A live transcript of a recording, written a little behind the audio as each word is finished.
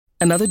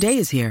Another day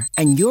is here,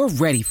 and you're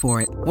ready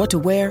for it. What to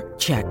wear?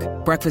 Check.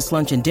 Breakfast,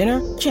 lunch, and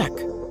dinner? Check.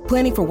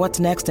 Planning for what's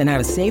next and how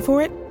to save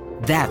for it?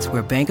 That's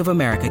where Bank of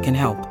America can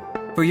help.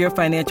 For your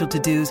financial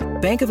to-dos,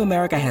 Bank of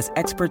America has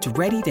experts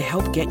ready to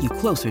help get you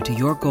closer to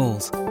your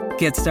goals.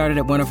 Get started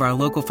at one of our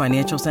local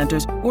financial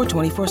centers or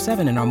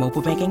 24/7 in our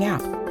mobile banking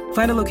app.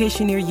 Find a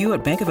location near you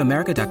at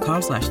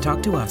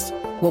bankofamerica.com/talktous.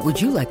 What would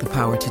you like the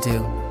power to do?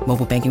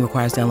 Mobile banking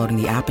requires downloading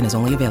the app and is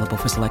only available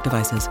for select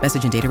devices.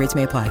 Message and data rates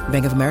may apply.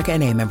 Bank of America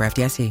N.A., member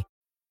FDIC.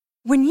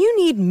 When you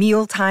need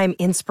mealtime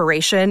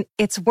inspiration,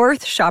 it's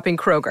worth shopping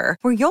Kroger,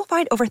 where you'll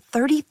find over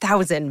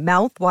 30,000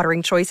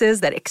 mouth-watering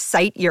choices that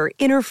excite your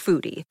inner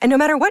foodie. And no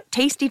matter what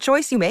tasty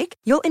choice you make,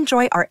 you'll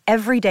enjoy our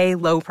everyday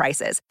low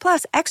prices,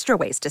 plus extra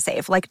ways to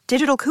save, like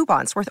digital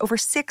coupons worth over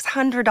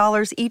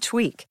 $600 each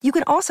week. You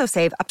can also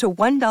save up to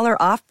 $1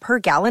 off per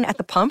gallon at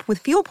the pump with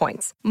fuel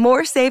points.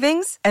 More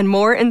savings and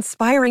more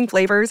inspiring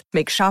flavors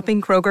make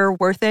shopping Kroger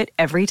worth it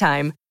every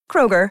time.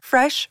 Kroger,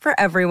 fresh for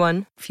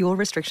everyone. Fuel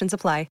restrictions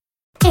apply.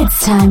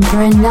 It's time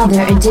for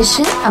another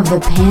edition of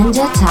the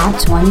Panda Top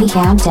 20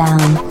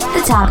 Countdown.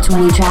 The top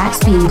 20 tracks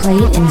being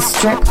played in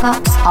strip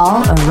clubs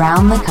all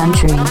around the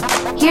country.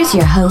 Here's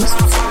your hosts,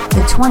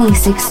 the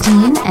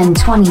 2016 and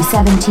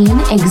 2017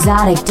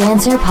 Exotic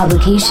Dancer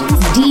Publications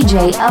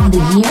DJ of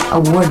the Year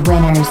award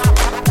winners,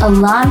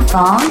 Alon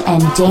Fong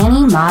and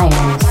Danny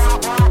Myers.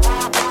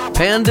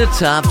 Panda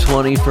Top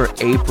 20 for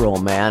April,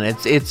 man.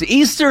 It's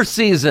Easter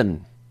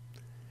season.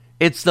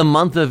 It's the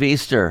month of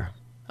Easter.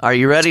 Are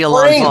you ready,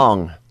 Alon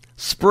Fong?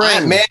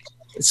 Spring. Man,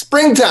 it's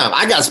springtime.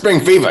 I got spring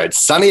fever. It's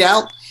sunny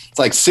out. It's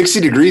like 60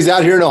 degrees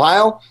out here in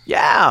Ohio.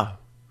 Yeah.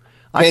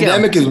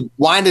 Pandemic is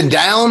winding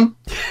down.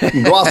 You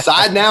can go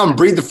outside now and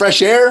breathe the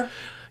fresh air.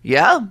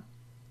 Yeah,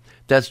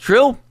 that's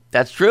true.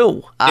 That's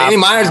true. Danny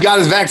Myers got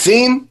his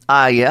vaccine.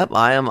 Yep.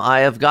 I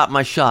have got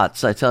my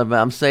shots. I tell you,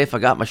 I'm safe. I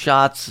got my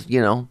shots,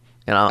 you know.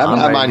 And I haven't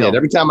had mine yet.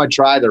 Every time I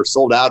try, they're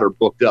sold out or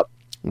booked up.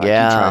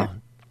 Yeah.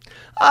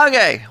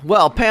 Okay,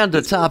 well,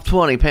 Panda Top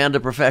 20,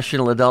 Panda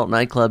Professional Adult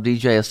Nightclub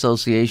DJ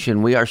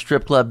Association. We are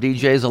strip club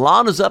DJs.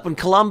 Alon is up in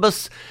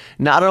Columbus.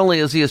 Not only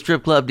is he a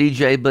strip club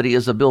DJ, but he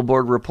is a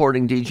Billboard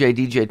reporting DJ,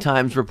 DJ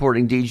Times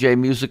reporting DJ,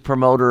 music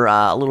promoter,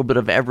 a little bit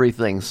of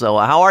everything. So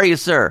how are you,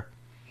 sir?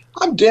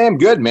 I'm damn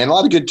good, man. A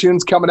lot of good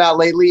tunes coming out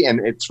lately, and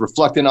it's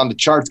reflecting on the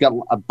charts. Got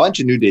a bunch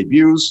of new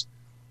debuts.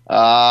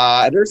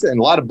 There's a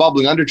lot of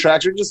bubbling under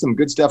tracks. There's just some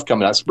good stuff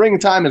coming out.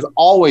 Springtime is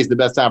always the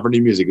best time for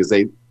new music, as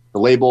the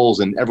labels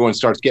and everyone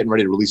starts getting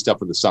ready to release stuff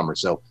for the summer.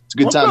 So it's a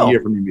good time of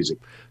year for new music.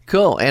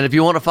 Cool. And if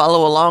you want to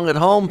follow along at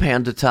home,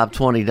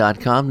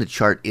 pandatop20.com. The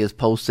chart is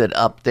posted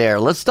up there.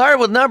 Let's start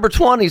with number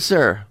 20,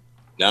 sir.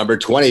 Number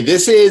 20.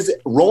 This is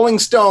Rolling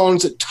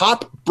Stone's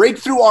top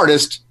breakthrough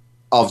artist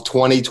of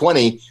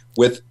 2020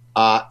 with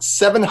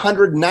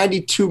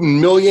 792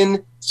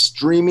 million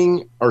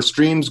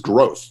streams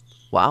growth.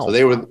 Wow.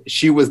 So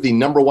she was the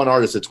number one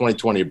artist of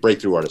 2020, a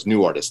breakthrough artist,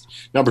 new artist.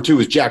 Number 2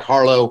 is Jack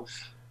Harlow.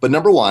 But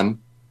number 1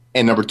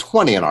 and number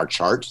 20 on our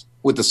chart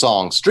with the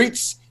song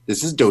Streets,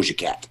 this is Doja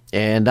Cat.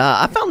 And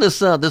I found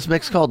this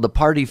mix called the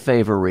Party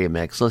Favor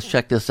remix. Let's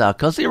check this out,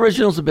 because the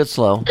original's a bit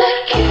slow.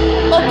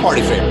 Love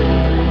Party Favor.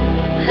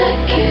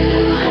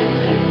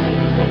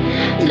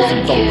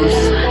 Some thumpers.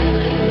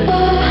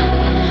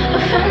 I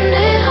found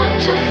it hard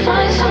to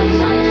find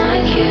someone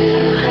like you.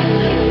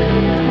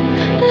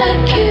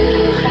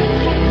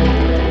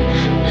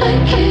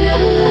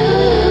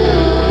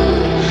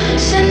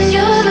 Send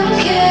your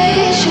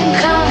location,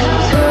 come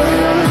through.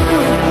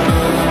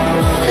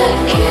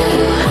 Like you.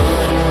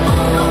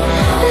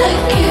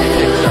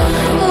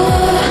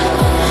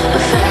 I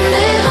found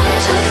it hard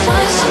to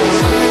find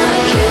someone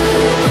like you.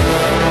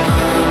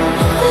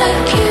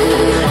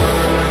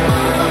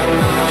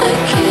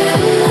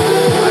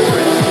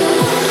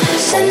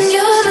 Send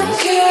your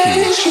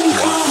location,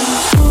 come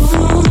through.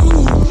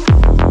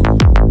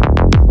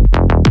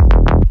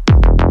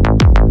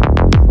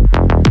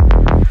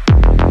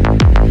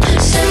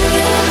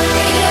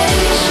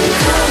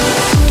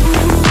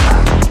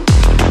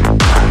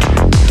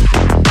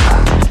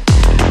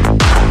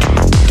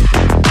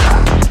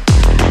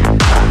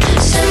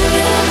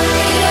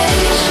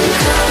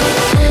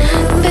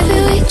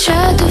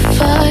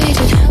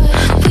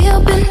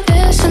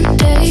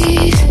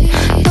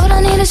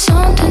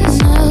 Something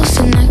else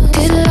and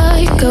acted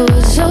like I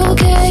was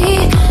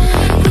okay.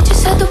 We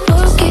just had to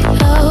work it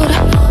out.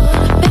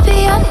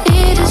 Maybe I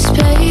need a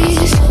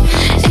space.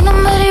 Ain't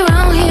nobody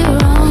around here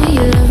around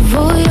your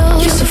level.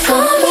 You're just so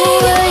far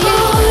away.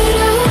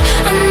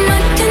 I'm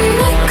acting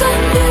like I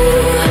knew.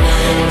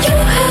 You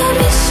held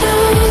me so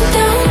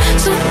down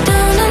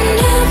I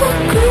never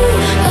grew.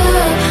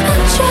 I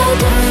tried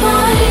to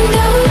find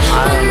out.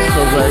 I'm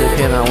so glad you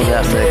came out with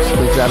that mix,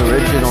 because that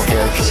original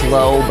is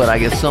slow, but I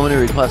get so many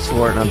requests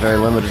for it, and I'm very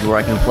limited where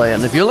I can play it.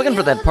 And if you're looking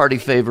for that Party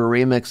Favor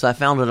remix, I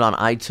found it on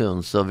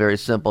iTunes, so very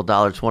simple,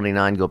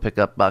 $1.29. Go pick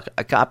up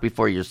a copy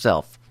for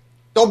yourself.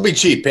 Don't be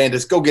cheap,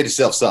 Pandas. Go get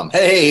yourself some.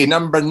 Hey,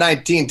 number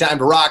 19, time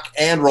to rock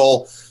and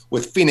roll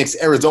with Phoenix,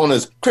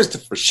 Arizona's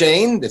Christopher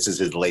Shane. This is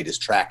his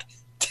latest track,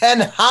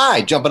 10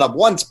 High, jumping up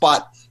one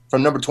spot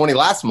from number 20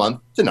 last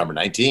month to number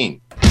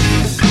 19.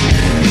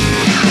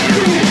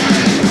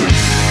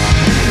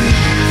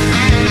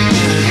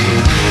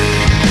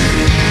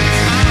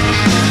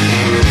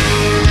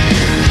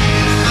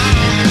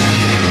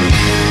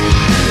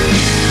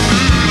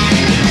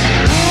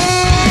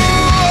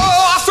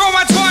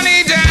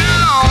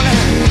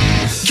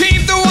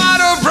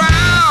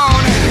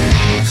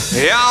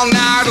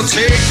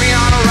 Take me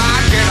on a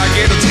ride, can I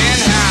get a 10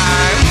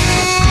 high?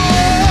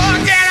 Ooh,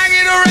 can I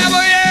get a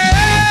rebel,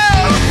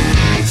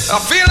 yeah?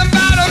 I'm feeling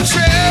bottom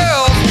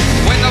chill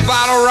when the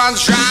bottle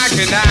runs dry.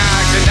 Can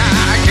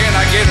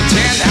I get a 10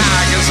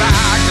 high? Cause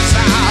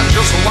I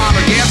just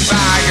wanna get by.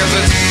 Cause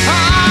it's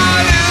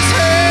hard as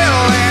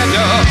hell and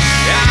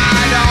I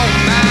don't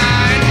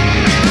mind.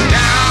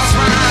 Now's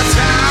my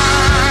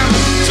time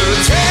to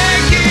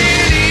take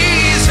it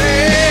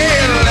easy.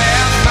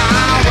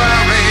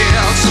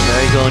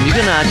 There you go. And you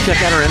can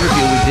check out our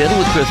interview we did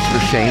with Christopher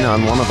Shane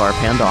on one of our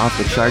Panda Off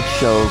the Charts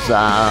shows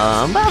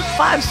about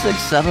 5, 6,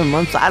 7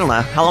 months. I don't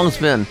know how long it's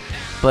been.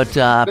 But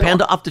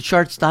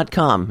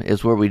PandaOffTheCharts.com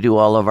is where we do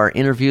all of our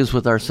interviews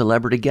with our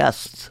celebrity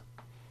guests.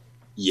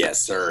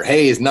 Yes, sir.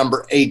 Hey, is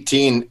number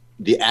 18,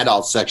 the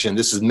adult section.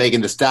 This is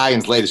Megan Thee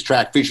Stallion's latest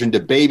track featuring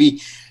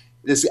DaBaby.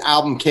 This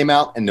album came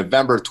out in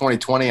November of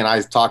 2020, and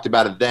I talked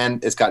about it then.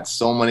 It's got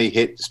so many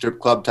hit strip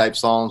club type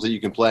songs that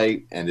you can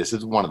play, and this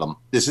is one of them.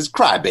 This is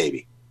Cry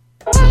Baby.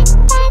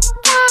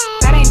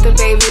 That ain't the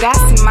baby,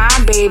 that's my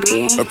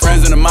baby. Her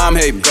friends and her mom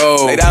hate me.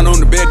 Go. Lay down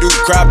on the bed, do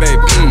the cry baby.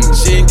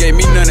 She ain't gave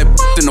me none of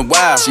that in a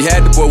while. She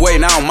had the boy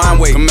waiting, I don't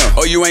mind waiting. Come here.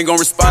 Oh, you ain't gonna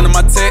respond to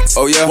my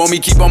text? Oh, yeah. Want me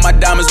keep on my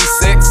diamonds with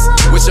sex?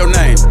 What's your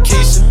name?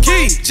 Keisha,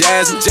 Key,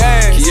 Jasmine,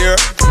 Jazz, Kiera,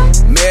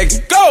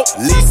 Megan, go,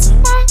 Lisa,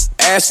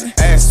 Ashley,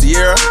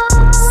 Sierra,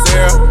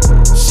 Sarah.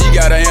 She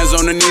got her hands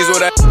on her knees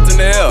with that in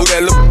the air. Who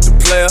that look the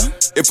player?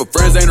 If her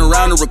friends ain't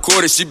around to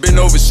record it, she been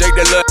over, shake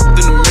that little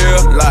in the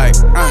mirror. Like,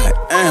 I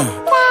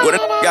am. What I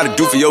gotta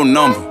do for your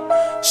number?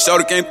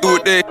 Shorty came through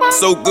it there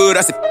so good,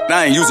 I said,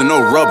 I ain't using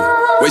no rubber.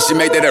 Way she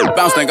make that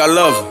bounce, think I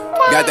love her.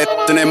 Got that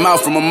in that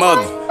mouth from her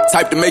mother.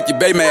 Type to make your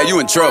baby mad, you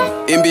in trouble.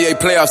 NBA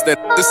playoffs,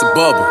 this a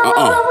bubble.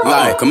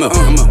 Like, come up,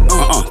 throw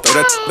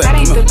that back. That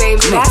ain't the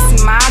baby,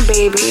 that's my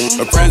baby.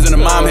 Her friends and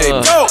her mom hate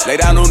me. Go. Lay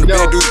down on the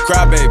bed, do the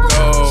cry baby.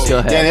 Go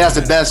ahead. Danny, that's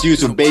the best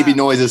use of baby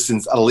noises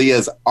since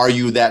Aaliyah's Are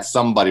You That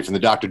Somebody from the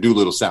Dr.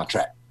 Dolittle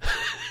soundtrack.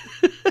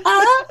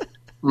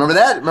 Remember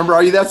that? Remember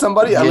Are You That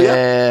Somebody?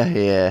 Aaliyah?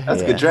 Yeah.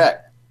 That's a good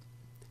track.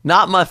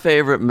 Not my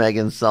favorite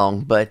Megan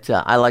song, but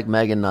I like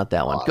Megan, not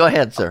that one. Go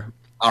ahead, sir.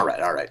 All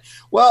right.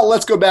 Well,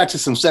 let's go back to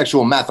some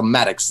sexual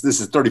mathematics. This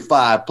is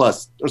 34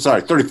 plus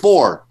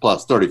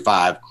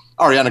 35.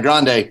 Ariana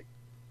Grande,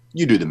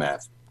 you do the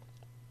math.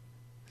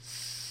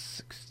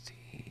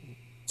 16.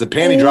 It's a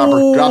panty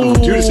dropper, dropping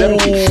from 2 to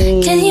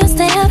 17. Can you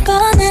stay up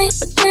all night,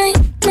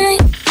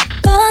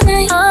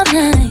 all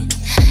night?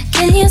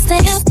 Can you stay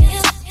up?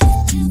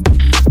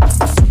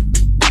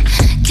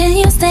 Can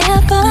you stay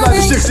up all Like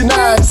night?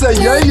 69, say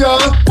yeah.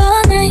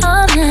 All night.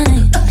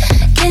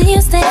 Can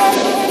you stay up?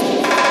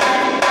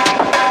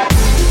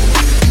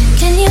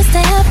 Can you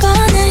stay up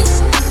all night?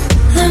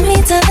 Love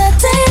me till the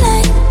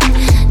daylight.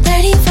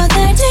 30 for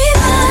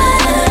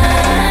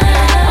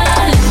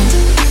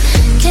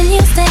 35. Can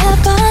you stay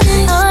up all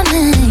night?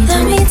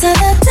 Love me till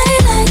the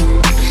daylight.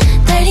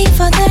 30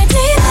 for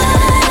 35.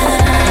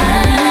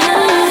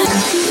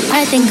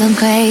 I think I'm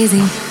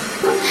crazy,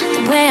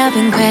 the way I've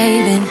been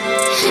craving.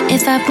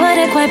 If I put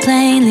it quite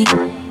plainly,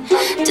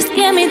 just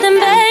give me them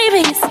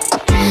babies.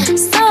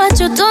 So what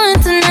you doing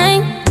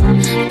tonight?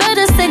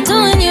 Better stay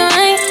doing you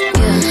right.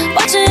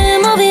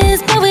 Watching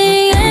movies, but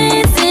we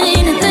ain't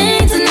seen a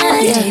thing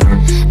tonight.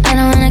 I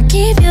don't wanna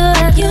keep you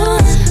up,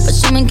 but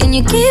show me, can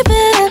you keep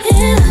it up?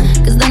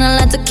 Cause then I'll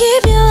have to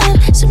keep you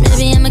up. So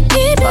maybe I'ma keep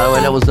it up. By the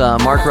way, that was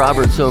Mark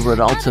Roberts over at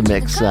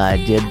Ultimix.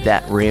 Did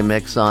that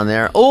remix on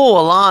there. Oh,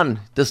 Alon,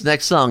 this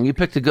next song, you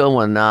picked a good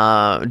one.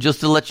 Just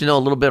to let you know a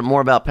little bit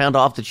more about Panda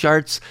Off the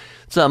Charts.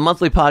 It's a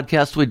monthly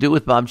podcast we do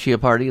with Bob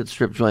Chiappardi at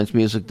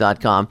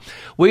stripjointsmusic.com.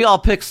 We all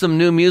picked some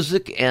new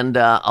music, and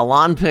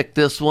Alon picked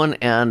this one,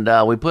 and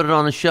we put it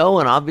on the show,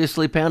 and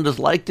obviously Pandas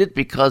liked it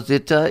because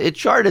it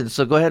charted.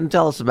 So go ahead and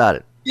tell us about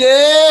it.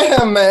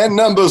 Yeah, man.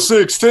 Number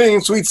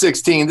 16, Sweet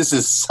 16. This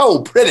is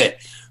So Pretty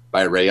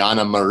by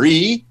Rihanna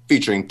Marie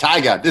featuring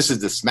Tyga. This is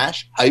the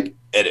Smash Hype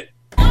Edit.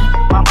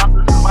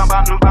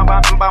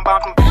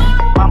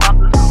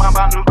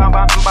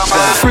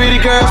 Pretty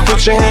girls,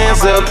 put your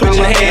hands up, put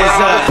your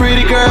hands up.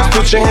 Pretty girls,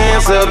 put your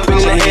hands up,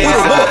 put your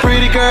hands up.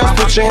 Pretty girls,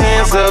 put your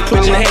hands up,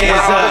 put your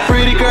hands up.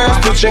 Pretty girls,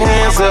 put your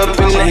hands up,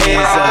 put your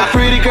hands up.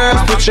 Pretty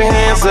girls, put your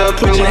hands up,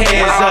 put your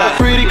hands up.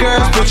 Pretty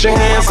girls, put your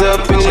hands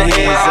up, put your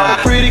hands up.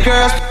 Pretty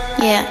girls,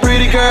 Yeah.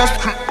 pretty girls,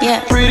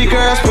 Yeah. pretty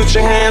girls, put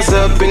your hands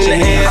up, put your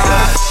hands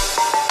up.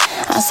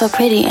 I'm so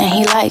pretty and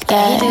he like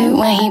that.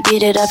 When he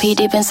beat it up, he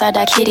deep inside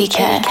that kitty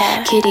cat.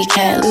 Kitty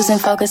cat, losing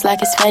focus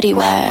like it's Fetty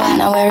Wap.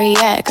 Now where he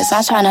at? Cause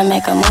I'm tryna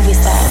make a movie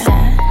star.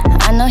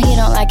 I know he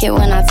don't like it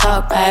when I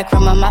talk back.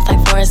 Run my mouth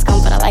like Forrest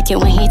Gump, but I like it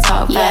when he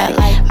talk back.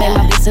 Like make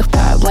my beat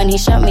superb when he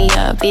shut me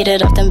up. Beat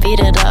it up, then beat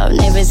it up.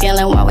 Neighbors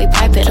yelling while we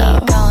pipe it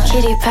up.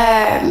 Kitty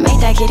purr, make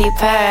that kitty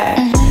purr.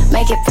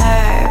 Make it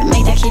purr,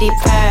 make that kitty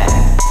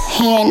purr.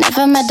 He ain't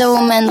never met a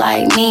woman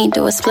like me.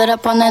 Do a split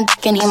up on the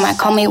dick and he might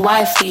call me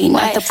wifey.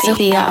 Not the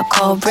pussy out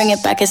cold, bring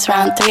it back, it's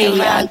round 3.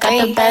 Yeah, I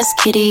got the best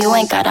kitty, you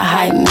ain't gotta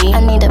hide me.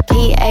 I need a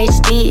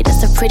PhD,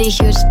 that's a pretty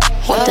huge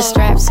with the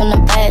straps on the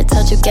bed.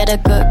 Told you get a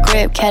good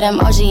grip, cat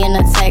emoji in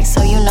the text,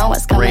 so you know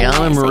what's coming.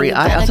 Rihanna Marie,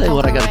 I'll tell you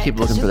what, I gotta keep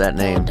looking for that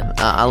name.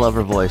 I love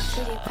her voice.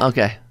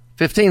 Okay,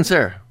 15,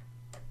 sir.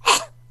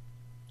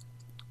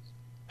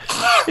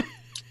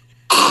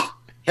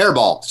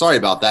 Hairball, sorry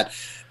about that.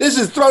 This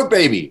is Throat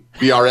Baby,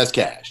 BRS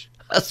Cash.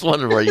 I was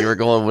wondering where you were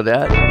going with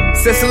that.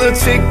 Sexy little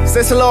chick,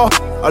 sexy little.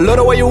 I love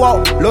the way you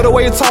walk, love the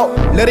way you talk.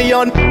 Let a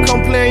young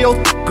come play in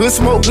your good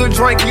smoke, good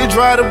drink, you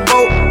drive the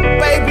boat.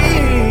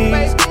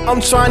 Baby,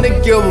 I'm trying to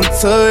give them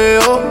to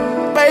you.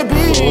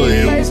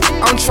 Baby,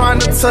 I'm trying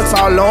to touch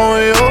all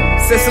on you.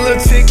 Sexy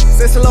little chick,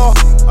 sexy little.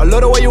 I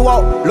love the way you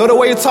walk, love the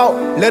way you talk.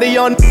 Let a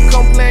young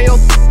come play in your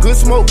good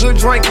smoke, good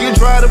drink, you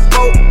drive the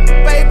boat.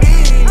 Baby,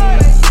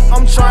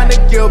 I'm trying to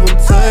give them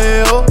to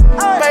you.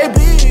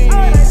 Baby,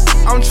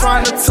 I'm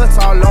trying to touch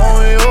all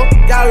on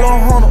you. Got a little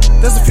Honda,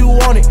 there's a few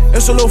on it.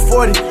 It's a little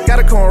 40,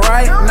 gotta come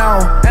right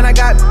now. And I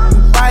got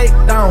bite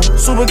down,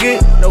 super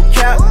good, no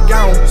cap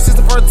gown. Since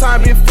the first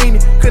time been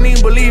fiending, couldn't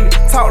even believe it.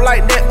 Talk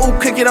like that, ooh,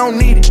 cookie don't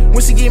need it.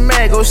 When she get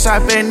mad, go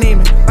shop at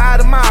Neiman. Buy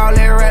the mile,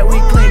 that rat, we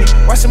clean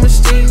it. Watch the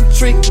machine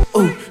trick,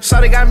 ooh,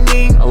 shawty got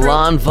mean.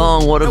 Alon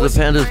Fong, what have the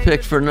Pandas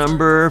picked for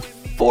number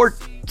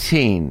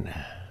 14?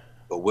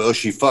 But will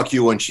she fuck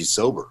you when she's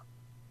sober?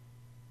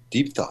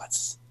 Deep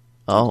thoughts.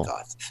 Oh.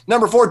 Thoughts.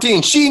 Number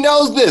 14, She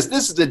Knows This.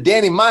 This is a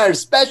Danny Myers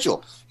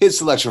special. His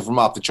selection from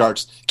Off the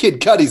Charts.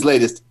 Kid Cudi's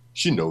latest,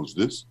 She Knows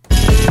This.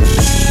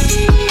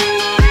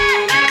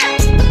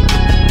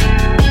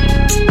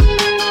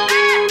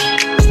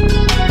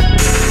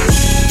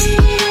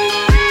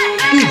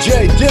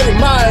 DJ Danny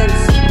Myers.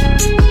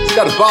 He's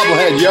got a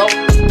bobblehead, yo.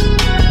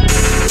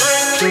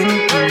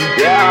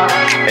 Yeah,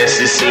 and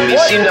she see me,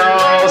 she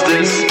knows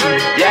this.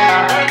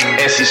 Yeah,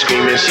 and she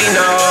screaming, she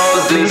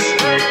knows this.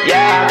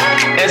 Yeah,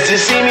 and she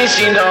see me,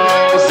 she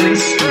knows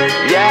this.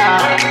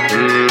 Yeah,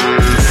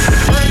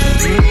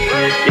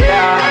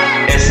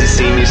 yeah, and she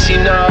see me, she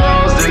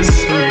knows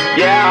this.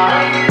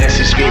 Yeah, and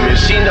she screaming,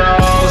 she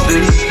knows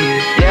this.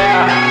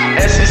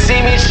 Yeah, and she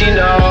see me, she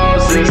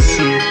knows this.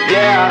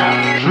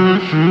 Yeah.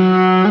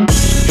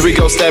 Here we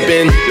go, step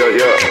in,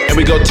 and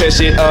we go tear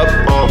shit up.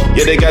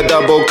 Yeah, they got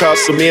double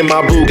cups, so me and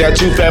my boo got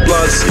 2 fat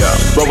blunts.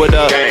 Roll it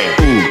up,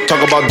 ooh,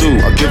 talk about do,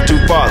 I give 2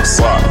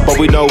 fucks. But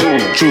we know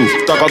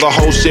truth, talk all the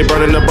whole shit,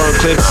 burning the burn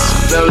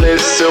clips. Now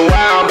listen,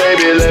 wow,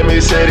 baby, let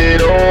me set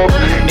it off.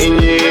 In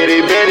your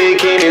itty bitty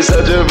king is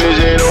such a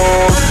vision,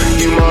 oh.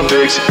 You my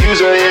fix,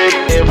 use a hick,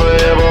 and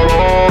forever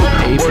on.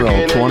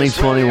 April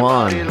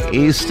 2021,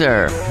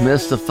 Easter,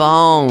 Mr.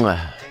 Fong,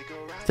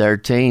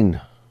 13.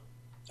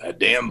 That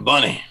damn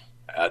bunny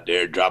out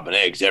there dropping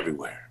eggs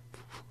everywhere.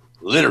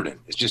 Littering.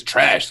 It's just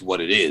trash,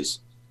 what it is.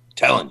 I'm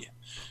telling you.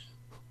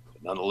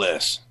 But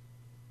nonetheless,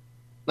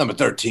 number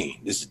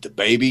 13. This is the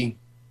baby.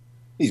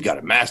 He's got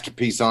a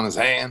masterpiece on his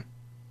hand.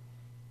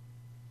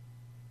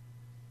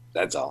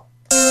 That's all.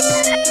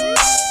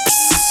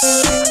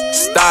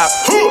 Stop.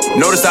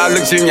 Notice how I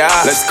looked you in your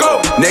eye. Let's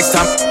go. Next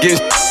time, get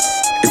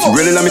if you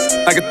really let me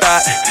like a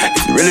thought,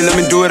 if you really let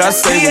me do what I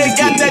say, when you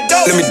get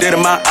let me dead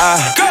in my eye.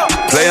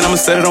 Play it, I'ma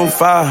set it on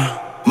fire.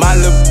 My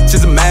little bitch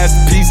is a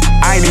masterpiece.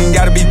 I ain't even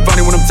gotta be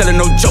funny when I'm telling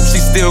no jokes. She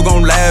still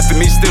gon' laugh at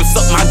me. Still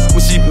suck my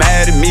when she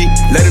mad at me.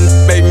 Let him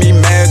make me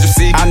mad, you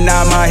see. I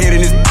nod my head in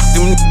this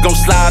them gon'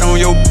 slide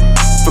on your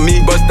for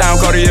me. Bust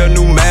down, Cartier,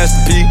 new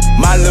masterpiece.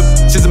 My little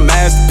bitch is a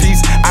masterpiece.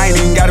 I ain't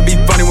even gotta be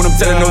funny when I'm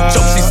telling no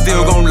jokes. She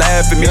still gon'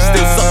 laugh at me.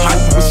 Still suck my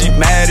when she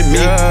mad at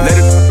me.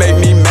 Let her make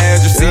me mad,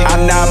 you see. I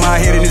nod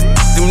my head in this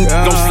them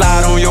gon'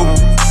 slide on your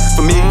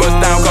for me. Bust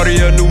down,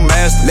 Cartier, new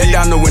masterpiece. Let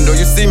down the window,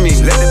 you see me.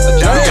 Let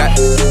it down.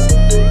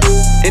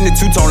 In the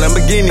 2-tone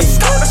Lamborghini,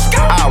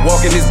 I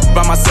walk in this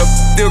by myself,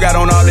 still got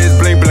on all this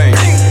bling bling.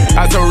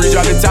 I told Reach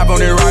out the top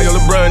on that Royal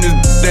bruh and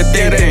that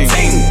thing.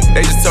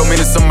 They just told me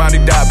that somebody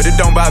died, but it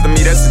don't bother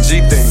me, that's the G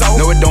thing.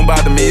 No, it don't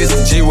bother me, it's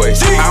the G-way.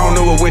 I don't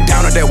know what went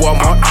down at that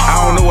Walmart,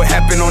 I don't know what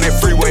happened on that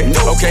freeway.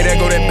 Okay, there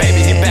go that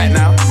baby, he back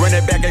now. Run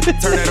that back,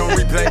 turn that on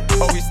replay.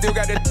 Oh, he still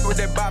got that with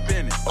that bop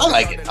in it. I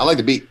like it. I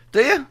like the beat. Do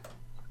you?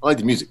 I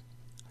like the music.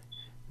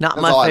 Not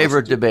my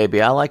favorite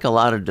DaBaby. I like a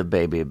lot of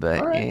DaBaby,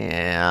 but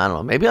yeah, I don't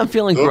know. Maybe I'm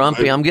feeling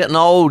grumpy. I'm getting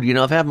old. You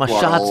know, I've had my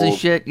shots and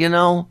shit, you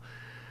know.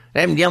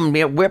 Them young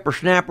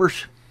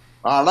whippersnappers.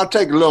 All right, I'll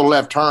take a little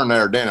left turn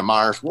there, Danny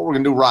Myers. What we're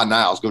going to do right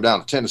now is go down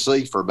to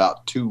Tennessee for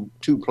about two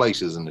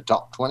places in the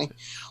top 20.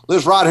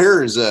 This right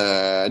here is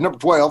number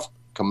 12,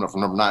 coming up from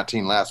number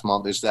 19 last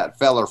month. It's that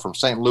feller from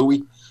St.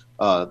 Louis,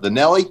 the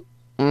Nelly.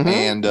 Mm-hmm.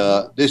 And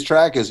this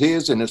track is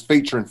his, and it's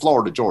featuring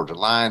Florida Georgia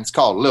Line. It's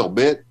called Little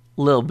Bit.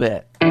 Little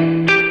Bit.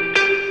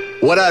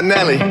 What up,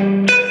 Nelly?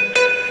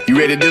 You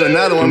ready to do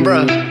another one,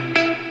 bro?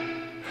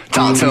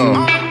 Talk to him.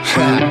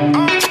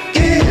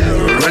 Yeah,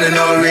 running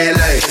on red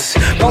lights.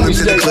 Pull up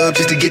to the club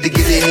just to get it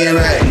in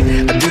right.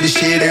 I do this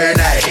shit every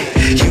night.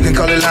 You can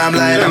call it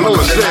limelight, I'ma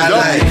call it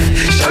highlight.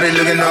 Shawty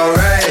looking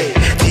alright.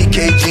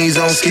 DK jeans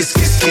on,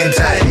 skin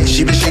tight.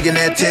 She been shaking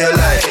that tail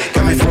light.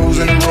 Got me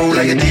frozen in the road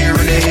like a deer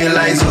in the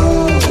headlights.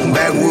 Ooh,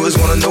 backwoods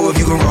wanna know if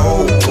you can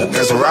roll.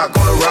 Got some rock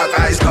on the rock,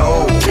 ice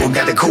cold.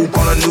 Got the coupe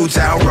on a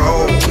Newtown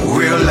road,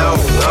 real low.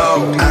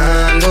 Oh,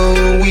 I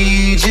know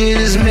we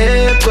just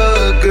met,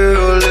 but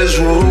girl, let's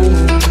roll.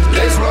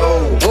 Let's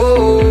roll.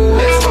 Whoa,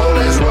 let's roll,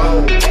 let's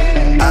roll.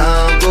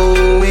 I'll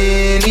go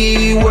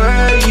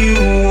anywhere you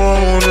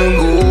wanna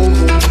go.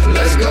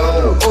 Let's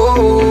go.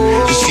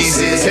 Oh, she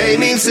said, take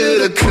me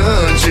to the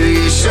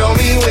country, show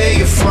me where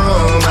you're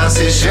from. I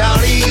said,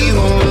 shawty, you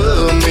gon'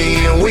 love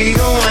me, and we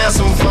gon' have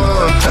some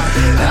fun.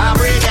 I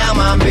break out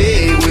my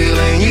big wheel,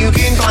 and you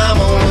can climb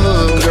on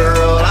up,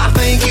 girl. I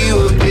think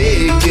you a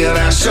big deal.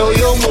 I'll show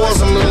your boy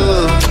some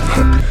love,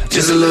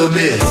 just a little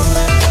bit,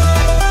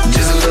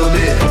 just a little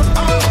bit,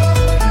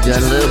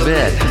 just a little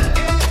bit.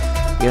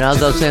 You know,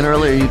 as I was saying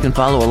earlier, you can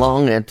follow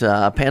along at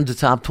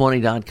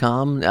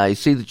pandatop20.com. You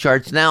see the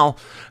charts now.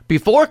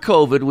 Before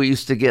COVID, we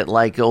used to get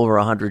like over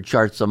 100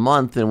 charts a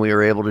month, and we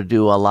were able to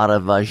do a lot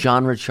of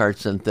genre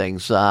charts and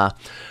things. We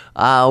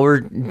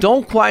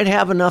don't quite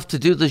have enough to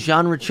do the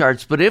genre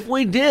charts, but if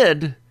we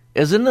did,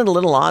 isn't it a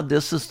little odd?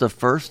 This is the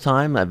first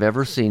time I've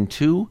ever seen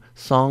 2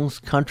 songs,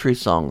 country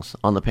songs,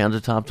 on the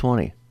Panda Top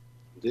 20.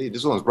 Indeed.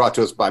 This one was brought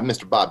to us by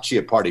Mr. Bob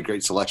Chiappardi.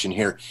 Great selection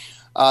here.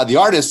 The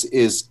artist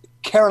is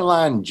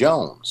Caroline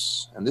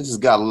Jones, and this has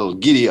got a little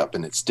giddy up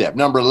in its step.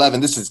 Number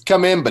 11, this is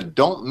Come In, But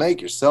Don't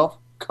Make Yourself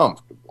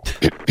Comfortable.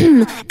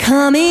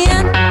 Come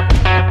in,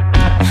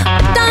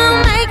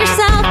 don't make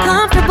yourself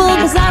comfortable,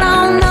 cause I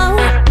don't know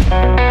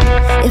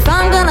if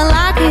I'm gonna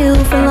like you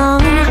for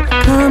long.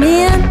 Come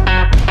in,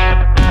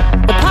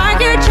 but park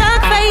your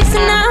truck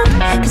facing out,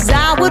 cause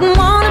I wouldn't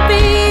wanna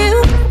be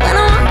you when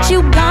I want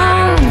you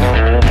gone.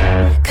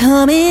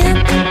 Come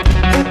in,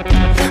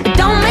 but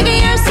don't make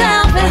it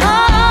yourself at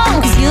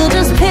home, cause you'll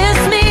just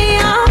piss me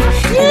off,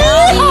 and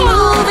I'll be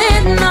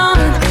moving on.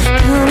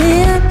 Come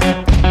in,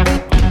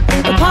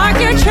 but park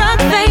your truck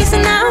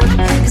facing out,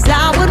 cause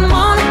I wouldn't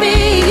wanna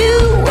be you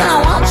when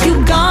I want you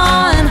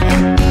gone.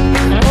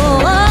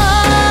 Oh, oh,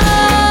 oh,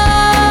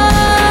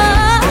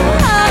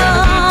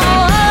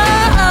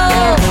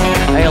 oh,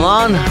 oh. Hey,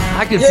 Alon,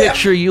 I could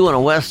picture you in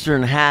a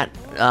Western hat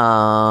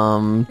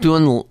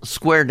doing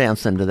square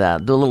dancing to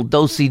that. Do a little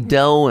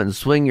do-si-do and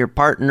swing your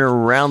partner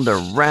round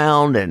and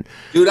round. And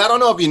dude, I don't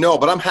know if you know,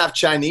 but I'm half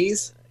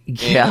Chinese.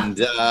 Yeah. And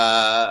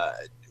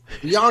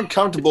we aren't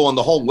comfortable in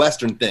the whole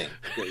Western thing.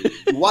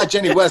 You watch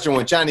any Western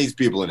with Chinese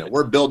people in it.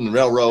 We're building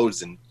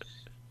railroads and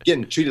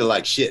getting treated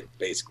like shit,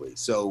 basically.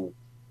 So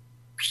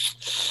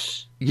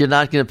you're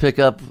not going to pick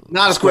up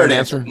not a square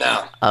dancer?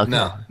 No. Okay.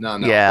 No.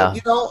 Yeah. But,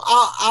 you know,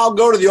 I'll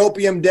go to the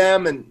opium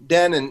den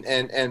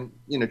and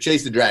you know,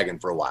 chase the dragon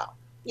for a while.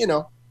 You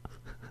know.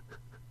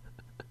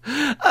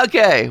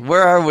 Okay,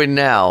 where are we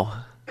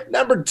now?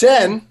 Number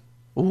 10.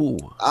 Ooh.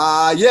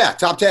 Yeah,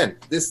 top 10.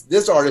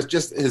 This artist,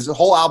 just his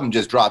whole album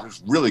just dropped.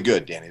 It's really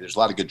good, Danny. There's a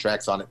lot of good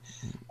tracks on it.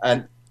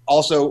 And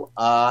also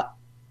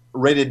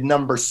rated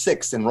number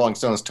 6 in Rolling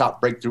Stone's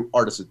top breakthrough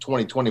artist of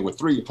 2020 with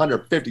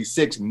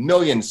 356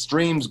 million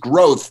streams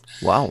growth.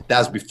 Wow. That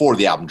was before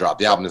the album dropped.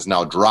 The album is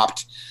now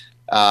dropped.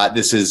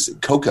 This is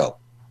Coco,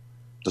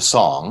 the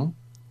song,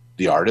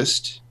 the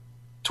artist,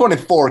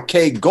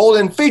 24K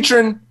Golden,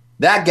 featuring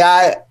that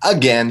guy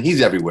again. He's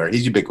everywhere.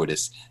 He's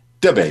ubiquitous.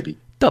 DaBaby.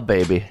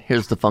 DaBaby.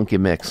 Here's the funky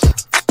mix.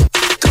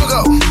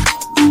 Go.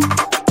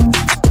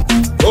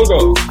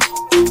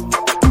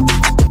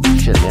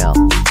 Shit, yeah.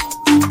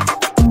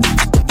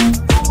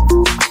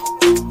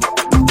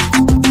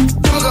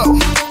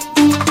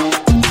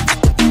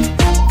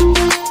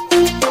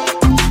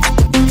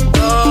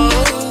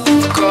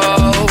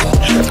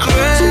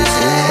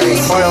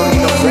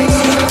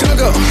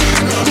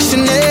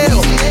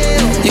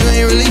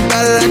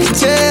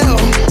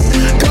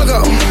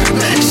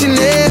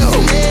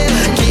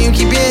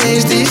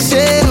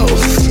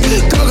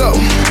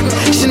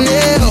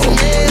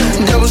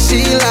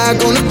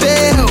 On the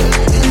bell,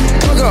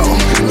 Coco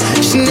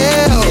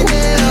Chanel,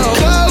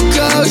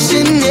 Coco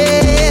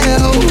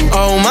Chanel.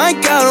 Oh my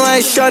God, why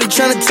is shorty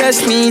tryna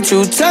test me?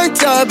 Too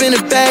turned up in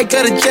the back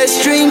of the jet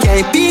stream.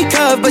 Can't be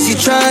cuffed, but she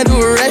trying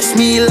to arrest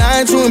me.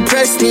 Lying to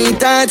impress me,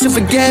 dying to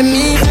forget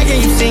me. I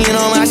can't keep singing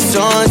all my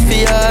songs for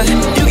ya.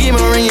 You keep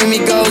on ringing me,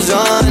 goes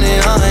on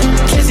and on.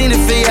 Can't seem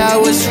to figure out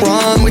what's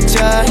wrong with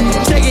ya.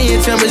 Checking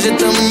your temperature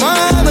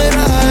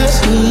thermometer.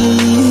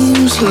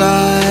 Seems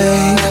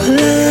like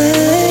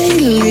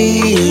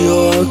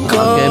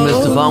okay,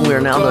 Mr. Vaughn, we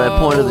are now to that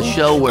point of the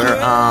show where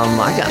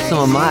I got some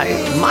of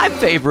my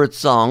favorite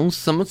songs.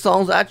 Some of the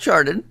songs I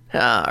charted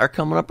are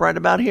coming up right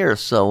about here.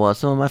 So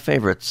some of my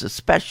favorites,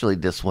 especially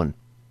this one.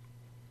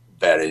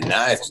 Very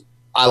nice.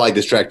 I like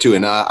this track too,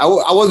 and I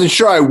wasn't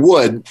sure I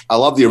would. I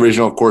love the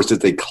original, of course.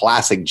 It's a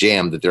classic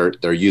jam that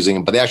they're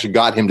using, but they actually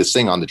got him to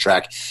sing on the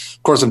track.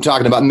 Of course, I'm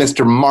talking about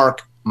Mr.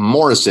 Mark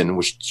Morrison,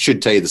 which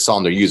should tell you the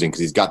song they're using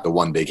because he's got the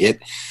one big hit.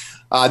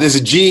 This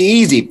is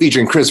G-Eazy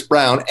featuring Chris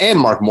Brown and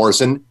Mark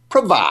Morrison,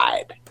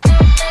 Provide.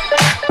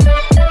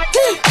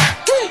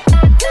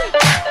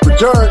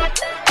 Return.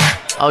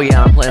 Oh,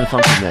 yeah, I'm playing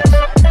Funky Mix.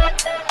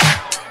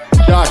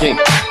 Shocking.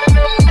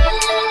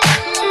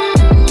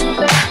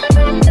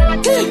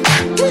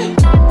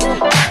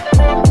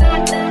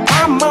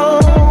 Come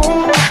on.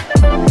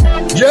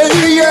 Yeah,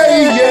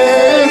 yeah,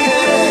 yeah.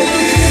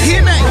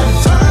 Hear me.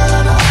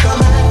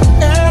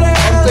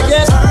 Once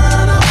again.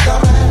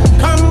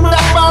 Come on.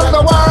 About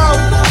the world.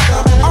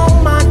 Oh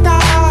my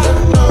God.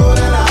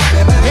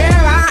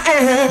 Here I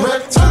am.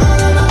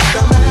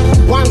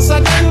 Once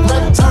again.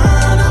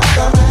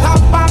 Top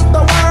of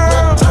the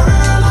world.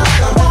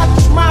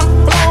 Watch my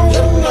flow.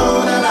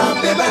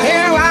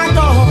 Here I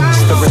go.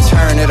 It's the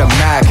return of the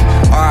Mac.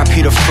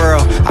 R.I.P. the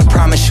Furl. I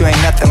promise you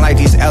ain't nothing like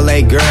these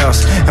LA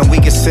girls. And we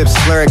can sip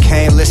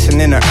Slurricane,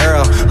 listening to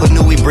Earl. Who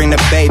knew we bring the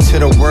bay to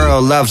the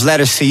world? Love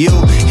letters to you,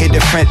 hit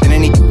different than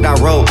any I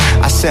wrote.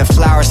 I sent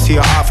flowers to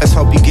your office,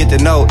 hope you get the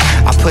note.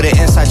 I put an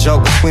inside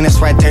joke between us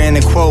right there in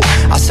the quote.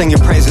 I'll sing your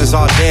praises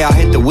all day, I'll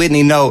hit the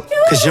Whitney note.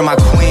 Cause you're my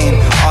queen,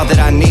 all that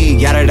I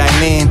need, yada that I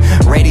mean.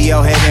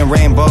 Radiohead and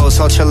rainbows,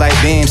 ultralight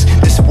beams.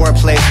 This sport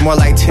plays more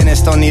like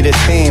tennis, don't need a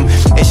team.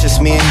 It's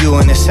just me and you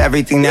and it's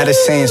everything that it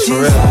seems, for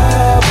real.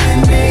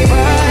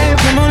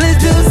 Come on,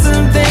 let's do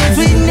some things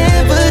we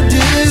never do.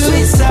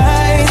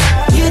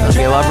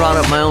 Okay, well, I brought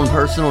up my own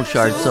personal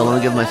chart, so let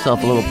me give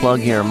myself a little plug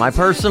here. My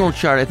personal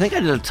chart, I think I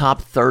did a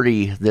top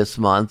 30 this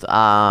month.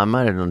 I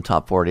might have done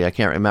top 40, I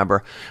can't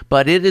remember.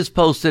 But it is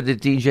posted at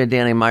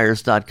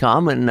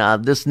djdanny.myers.com,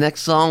 and this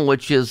next song,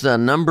 which is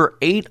number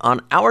 8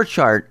 on our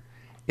chart,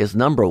 is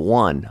number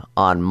 1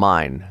 on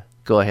mine.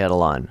 Go ahead,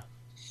 Alon.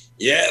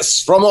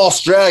 Yes, from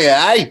Australia,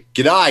 eh?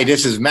 G'day,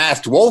 this is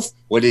Masked Wolf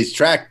with his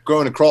track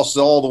going across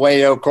all the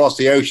way across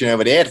the ocean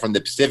over there from the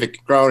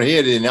Pacific growing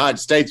here to the United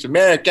States of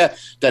America.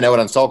 Don't know what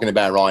I'm talking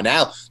about right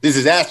now. This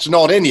is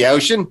Astronaut in the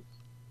Ocean.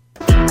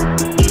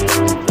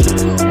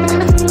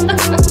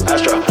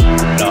 Astro,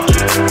 no.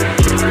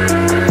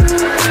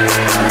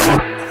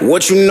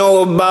 What you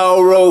know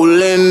about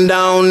rolling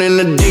down in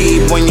the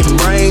deep? When your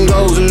brain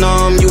goes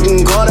numb, you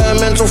can call that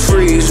mental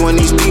freeze. When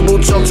these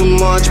people talk too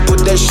much,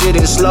 put that shit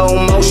in slow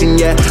motion.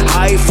 Yeah,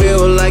 I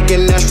feel like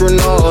an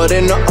astronaut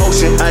in the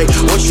ocean. Ay,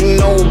 what you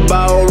know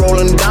about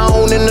rolling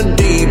down in the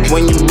deep?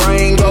 When your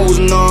brain goes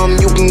numb,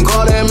 you can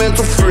call that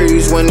mental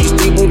freeze. When these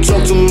people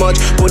talk too much,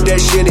 put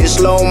that shit in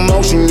slow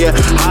motion. Yeah,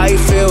 I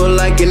feel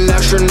like an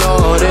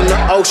astronaut in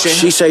the ocean.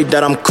 She say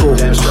that I'm cool.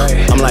 That's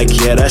right. I'm like,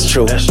 yeah, that's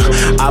true.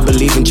 I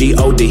believe in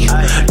G-O-D.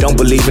 Don't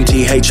believe in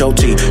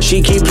T-H-O-T.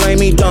 She keep playing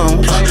me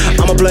dumb.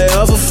 I'm a player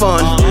for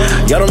fun.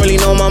 Y'all don't really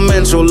know my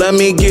mental. Let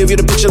me give you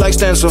the picture like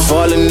stencil.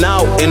 Falling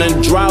out in a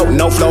drought.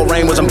 No flow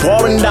rain wasn't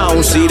pouring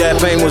down. See, that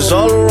pain was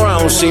all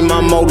around. See,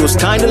 my mode was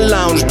kinda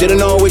lounge. Didn't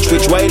know which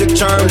way to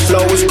turn.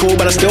 Flow was cool,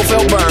 but I still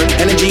felt burned.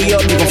 Energy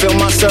up, you can feel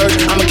my surge.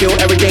 I'ma kill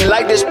everything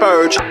like this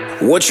purge.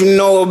 What you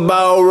know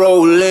about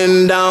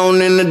rolling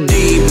down in the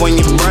deep? When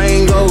your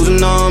brain goes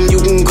numb, you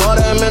can call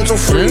that mental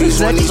freeze. This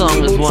next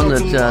song is one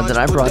that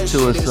I brought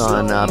to us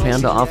on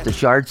Panda Off the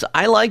Charts.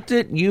 I liked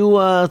it. You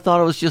thought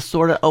it was just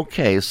sort of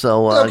okay.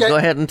 So go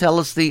ahead and tell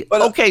us the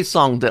okay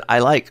song that I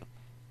like.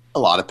 A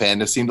lot of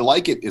pandas seem to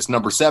like it. It's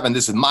number 7.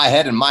 This is My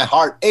Head and My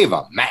Heart,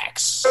 Ava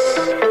Max.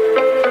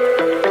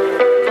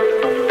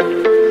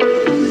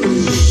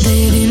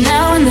 Baby,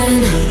 now and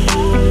then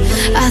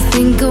I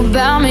think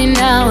about me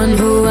now and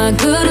who I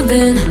could have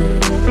been.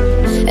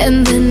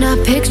 And then I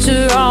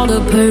picture all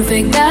the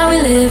perfect that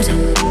we lived.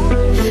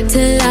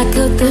 Till I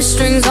cut the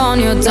strings on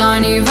your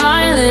tiny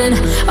violin.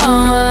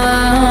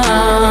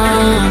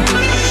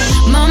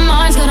 My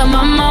mind's got a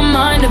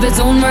mind of its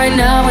own right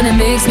now, and it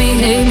makes me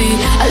hate me.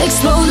 I'll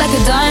explode like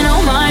a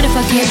dynamite if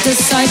I can't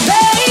decide,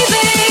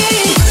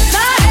 baby.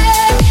 My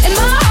head and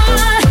my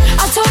heart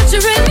are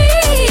torturing me.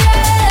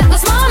 Yeah,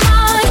 lost my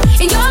mind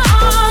in your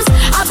arms.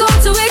 I go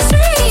to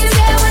extremes.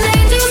 Yeah, when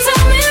angels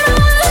tell me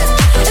run,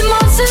 and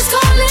monsters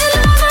call it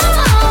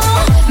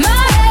love. My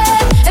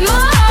head and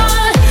my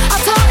heart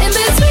are caught in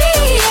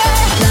between.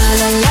 Yeah,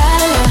 la la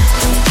la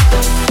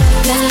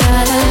la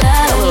la la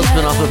la. A little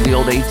spin off of the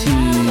old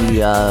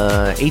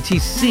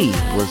ATC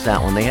was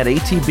that one. They had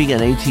ATB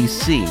and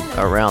ATC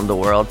around the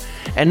world.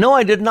 And no,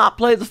 I did not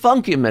play the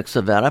funky mix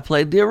of that. I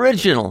played the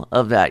original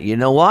of that. You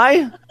know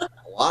why?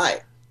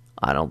 Why?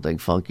 I don't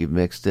think Funky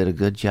Mix did a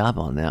good job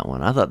on that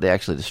one. I thought they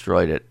actually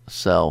destroyed it.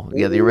 So,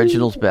 yeah, the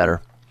original's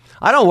better.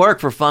 I don't work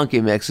for Funky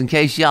Mix, in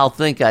case y'all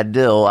think I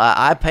do.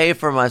 I pay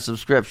for my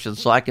subscription,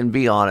 so I can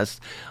be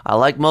honest. I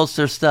like most of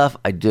their stuff.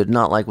 I did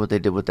not like what they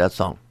did with that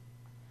song.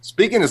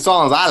 Speaking of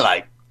songs I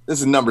like, this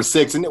is number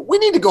 6, and we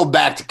need to go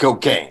back to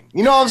cocaine.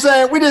 You know what I'm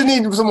saying? We just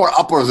need some more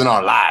uppers in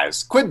our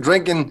lives. Quit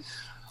drinking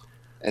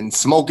and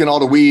smoking all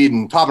the weed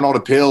and popping all the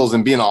pills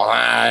and being all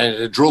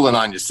drooling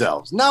on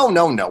yourselves. No.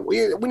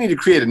 We need to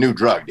create a new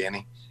drug,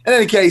 Danny. In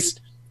any case,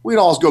 we can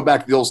always go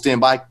back to the old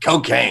standby,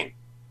 cocaine.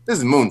 This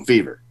is Moon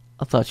Fever.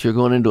 I thought you were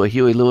going into a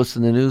Huey Lewis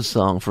in the News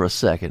song for a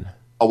second.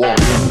 I won't.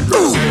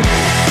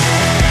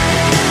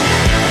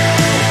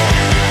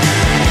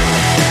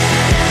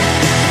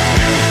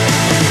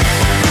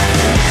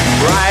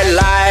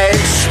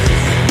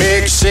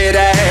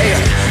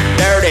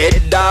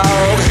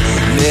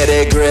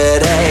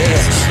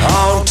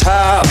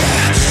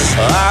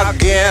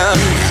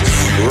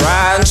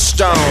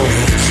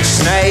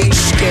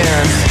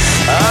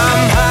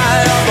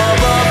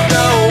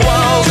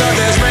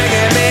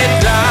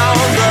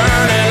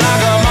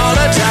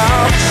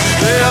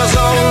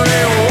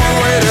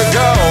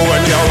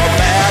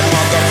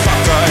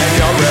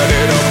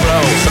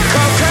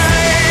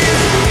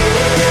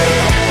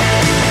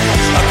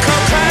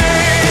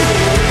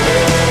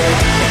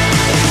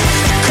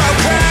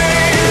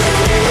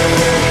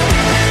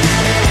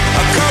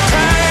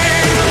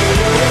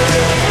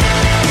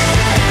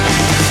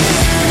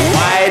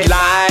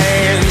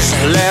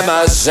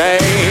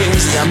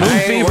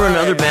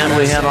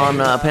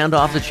 on Panda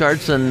Off the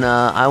Charts, and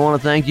I want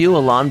to thank you,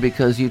 Alon,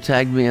 because you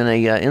tagged me in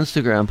a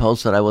Instagram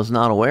post that I was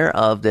not aware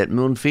of, that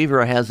Moon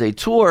Fever has a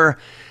tour,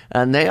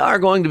 and they are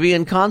going to be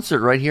in concert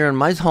right here in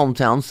my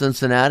hometown,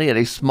 Cincinnati, at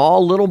a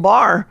small little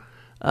bar.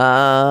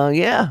 Well, I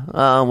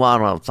don't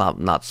know, it's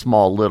not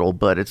small little,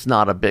 but it's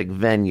not a big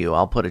venue.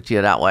 I'll put it to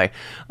you that way.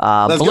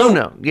 Balloon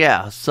Note,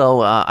 yeah.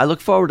 So I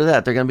look forward to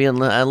that. They're going to be in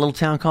a little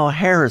town called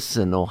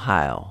Harrison,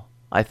 Ohio,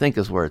 I think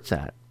is where it's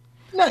at.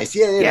 Nice,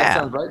 yeah. That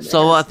sounds right.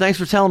 So thanks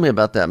for telling me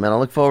about that, man. I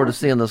look forward to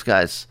seeing those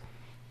guys.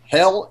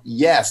 Hell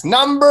yes.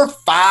 Number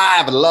 5.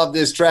 I love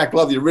this track.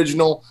 Love the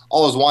original.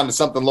 Always wanted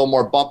something a little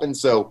more bumping,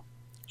 so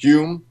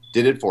Hume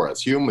did it for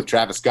us. Hume with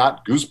Travis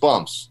Scott,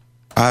 Goosebumps.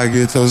 I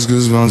get those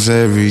goosebumps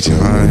every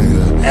time,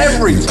 yeah.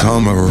 Every time. You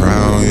come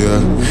around,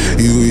 yeah.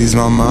 You ease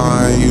my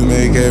mind, you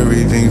make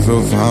everything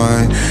feel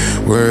fine.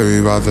 Worry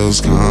about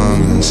those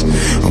comments.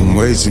 I'm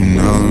way too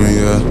numb,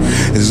 yeah.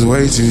 It's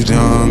way too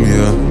dumb,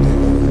 yeah.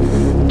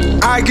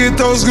 I get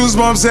those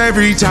goosebumps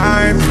every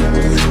time.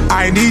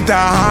 I need the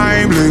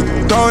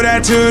Heimlich, throw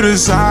that to the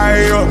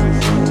side, yeah.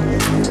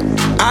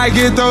 I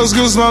get those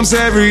goosebumps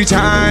every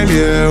time,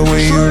 yeah.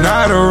 When you're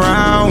not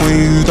around, when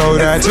you throw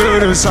that to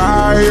the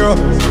side, yeah.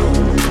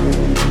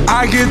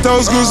 I get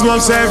those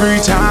goosebumps every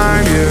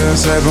time, yeah.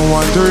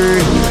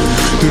 713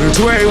 through the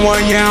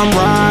 281, yeah, I'm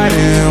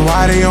riding.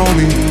 Why they on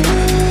me?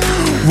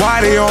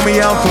 Why they on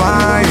me? I'm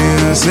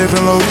flying,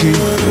 sipping low key.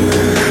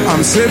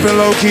 I'm sipping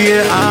low key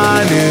at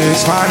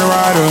Onyx, find a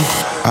rider.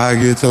 I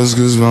get those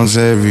goosebumps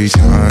every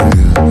time,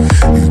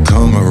 yeah. You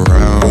come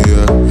around,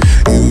 yeah.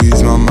 You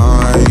ease my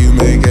mind, you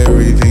make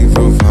everything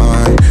feel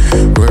fine.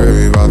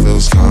 Worry about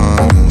those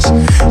comments.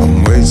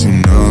 I'm way too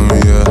numb,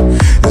 yeah.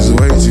 It's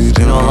way too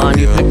dumb. You know, Alon,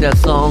 you picked that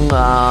song,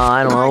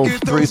 I don't know,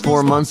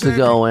 3-4 months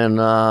ago, and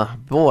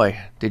boy,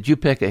 did you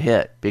pick a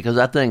hit, because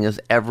that thing is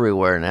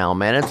everywhere now,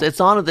 man. It's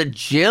on at the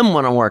gym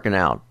when I'm working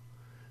out.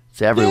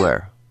 It's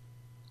everywhere.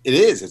 Yeah, it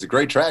is. It's a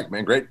great track,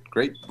 man. Great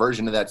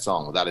version of that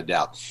song, without a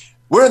doubt.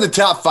 We're in the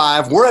top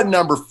 5. We're at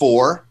number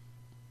 4.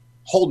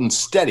 Holding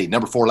steady.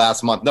 Number 4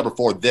 last month. Number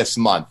 4 this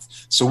month.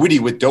 Saweetie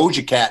with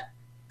Doja Cat,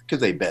 because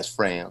they best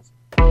friends.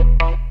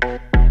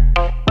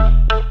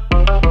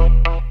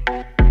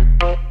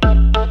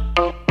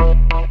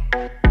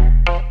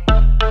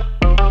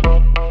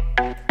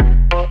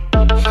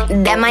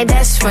 That my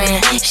best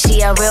friend,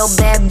 she a real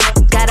bad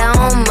got her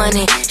own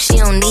money. She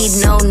don't need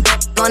no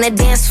on the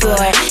dance floor.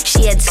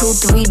 She had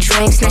 2-3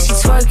 drinks, now she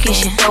twerking.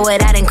 She throw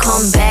it out and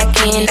come back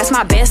in. That's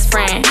my best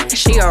friend,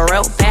 she a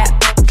real bad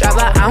drive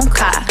her own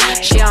car.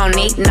 She don't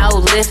need no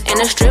lift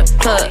in a strip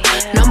club.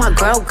 No, my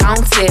girl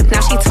gon' tip.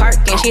 Now she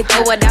twerking, she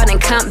throw it out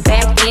and come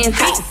back in.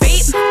 Beep,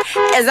 beep.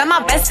 Is that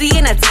my bestie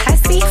in a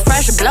taxi?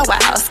 Fresh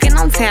blowout, skin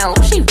on town,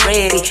 she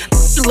ready.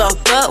 You look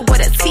good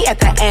with a T at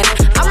the end.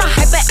 I'm a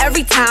hyper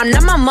every time,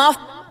 now my muff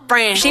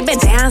friend. She been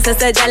down since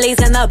the jellies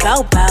and the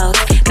bobos.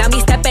 Now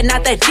me stepping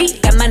out the Jeep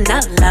and my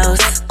nut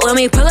lows. When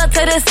we pull up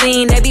to the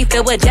scene, they be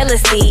filled with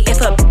jealousy. If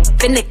a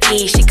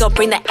finicky, she gon'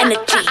 bring the energy.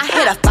 I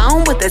hit a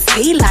phone with a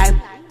T like,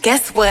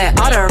 guess what?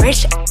 All the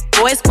rich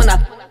boys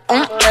wanna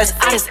on us.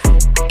 I just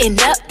end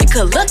up, you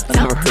could look. I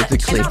never heard the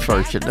clean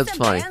version. That's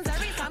funny.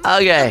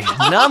 Okay,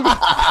 number.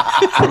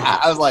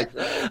 I was like,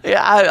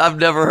 yeah, I've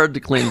never heard the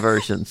clean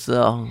version.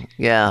 So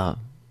yeah.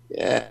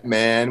 Yeah,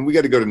 man, we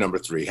got to go to number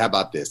 3. How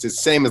about this? It's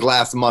the same as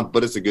last month,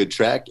 but it's a good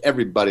track.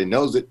 Everybody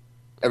knows it.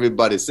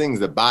 Everybody sings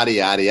the body,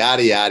 yaddy,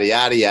 yaddy, yaddy,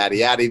 yaddy,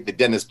 yaddy, yaddy. The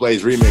Dennis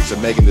Blaze remix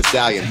of Megan Thee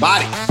Stallion.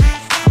 Body.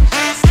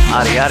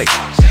 Yaddy, yaddy.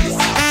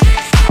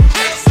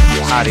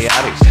 Yaddy,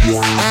 yaddy.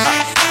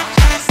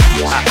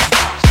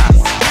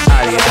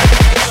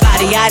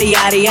 Body, yaddy,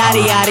 yaddy,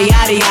 yaddy, yaddy,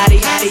 yaddy, yaddy,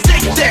 yaddy.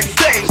 Take that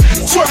thing,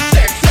 twerk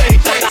that thing.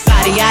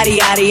 Body,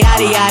 yaddy, yaddy,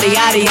 yaddy, yaddy,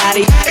 yaddy,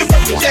 yaddy. Hey,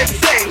 work that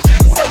thing,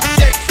 work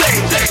that thing.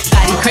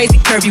 Body crazy,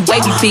 curvy,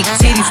 wavy, big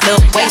titties,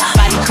 little waist.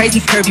 Body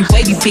crazy, curvy,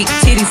 wavy, big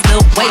titties,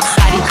 little waist.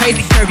 Body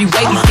crazy, curvy,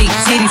 wavy, big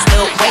titties,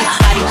 little waist.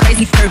 Body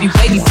crazy, curvy,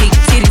 wavy, big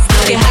titties,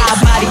 little waist. How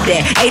I body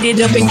that, ate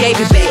it up and gave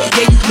it back.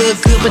 Yeah, you look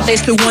good, but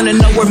they still wanna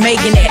know we're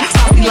making that.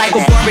 Saucy like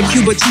a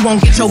barbecue, but you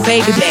won't get your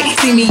baby back.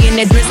 See me in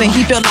that dress and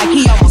he felt like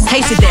he almost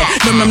tasted that.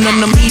 Num,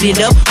 eat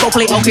it up. Go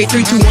play okay, 3,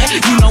 2, 1.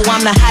 You know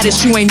I'm the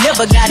hottest. You ain't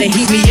never gotta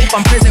heat me up.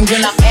 I'm present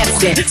when I'm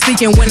absent,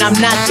 speaking when I'm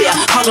not there.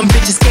 Call them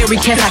bitches scary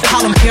cats, I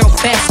call them Carol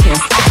Baskin.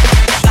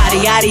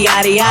 Body, yaddy,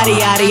 yaddy, yaddy,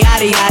 yaddy,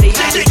 yaddy, yaddy.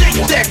 Take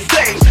that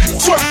thing,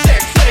 twerk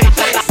that thing.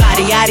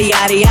 Body, yaddy,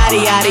 yaddy, yaddy,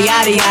 yaddy,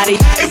 yaddy, yaddy.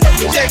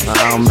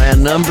 Oh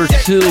man, number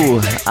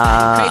 2,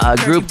 a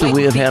group that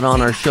we have had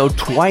on our show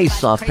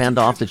twice off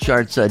Panda Off the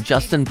Charts.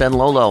 Justin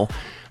Benlolo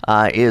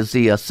is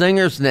the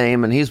singer's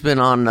name, and he's been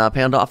on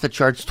Panda Off the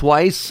Charts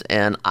twice,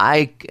 and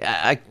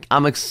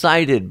I'm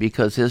excited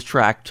because his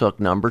track took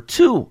number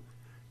 2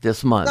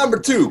 this month. Number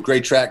 2,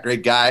 great track,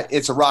 great guy.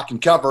 It's a rockin'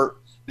 cover.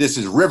 This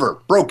is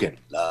River, Broken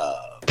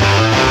Love.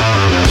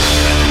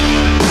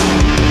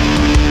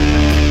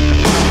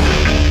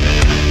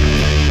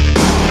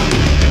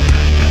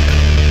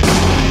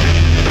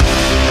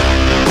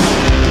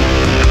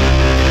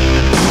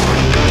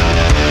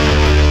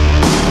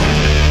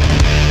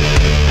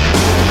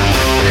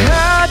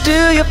 How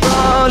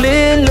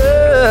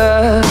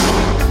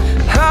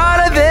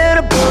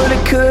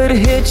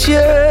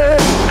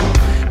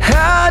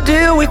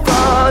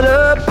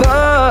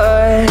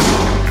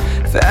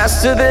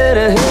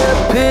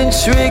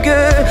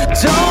trigger.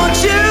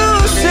 Don't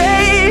you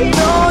say it.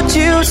 Don't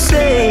you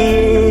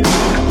say it.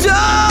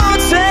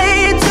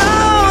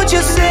 Don't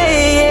you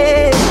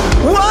say it.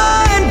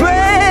 One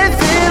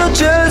breath, it'll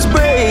just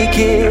break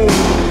it.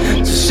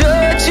 So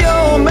shut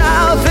your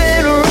mouth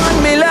and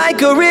run me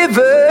like a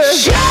river.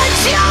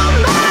 Shut your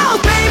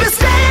mouth, baby,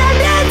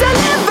 stand and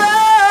deliver.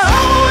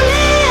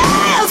 Only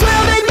else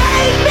will they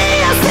make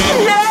me a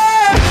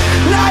sinner.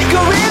 Like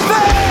a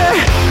river,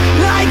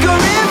 like a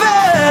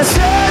river.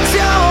 Shut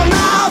your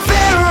mouth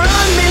and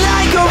run me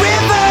like a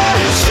river.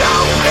 Show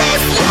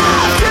this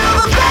love till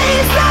the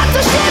pain starts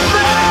to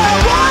shiver.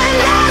 One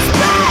last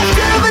breath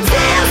till the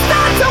tears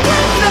start to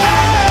wither.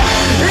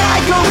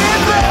 Like a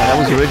river. That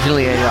was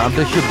originally a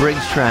Bishop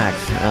Briggs track.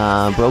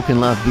 Broken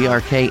Love,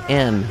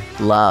 BRKN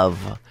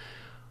Love.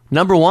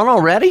 Number one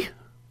already?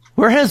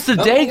 Where has the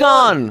day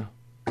gone?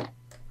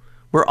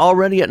 We're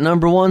already at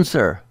number one,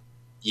 sir.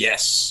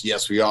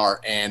 Yes, we are,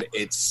 and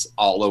it's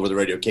all over the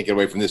radio. Can't get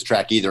away from this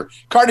track either.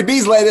 Cardi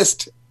B's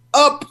latest,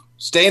 Up,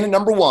 staying at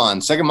number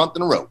one, second month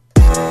in a row.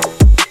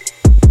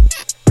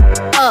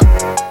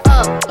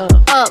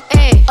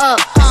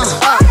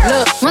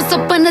 Look, once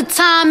upon a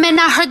time, and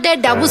I heard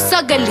that I was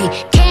ugly.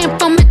 Came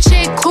from a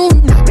chick who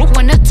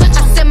wanna touch.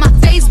 I said my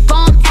face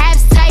bomb,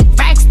 abs tight,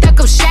 rack stuck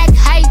up, shack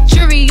height,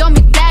 jury on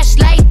me,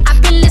 flashlight. I've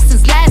been listening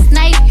since last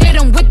night. Hit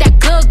 'em with that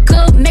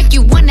good, make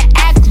you wanna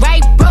act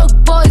right. Broke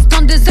boys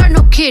don't deserve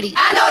no kitty.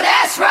 I know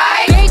that's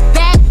right. Big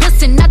bag,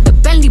 bustin' out the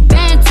Bentley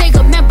band. Take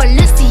a man,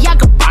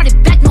 Balenciaga brought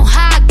it back. No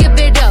how I give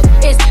it up.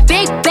 It's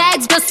big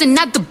bags, bustin'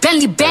 out the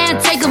Bentley band.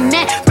 Take a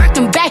man,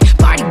 Birkin back,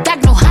 party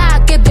back. No how I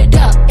give it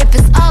up. If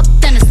it's up,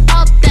 then it's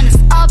up, then it's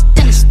up,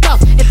 then it's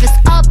stuff. If it's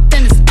up,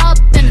 then it's up,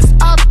 then it's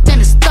up, then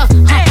it's stuff.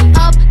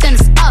 Up, then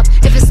it's up.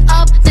 If it's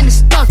up, then it's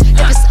stuck.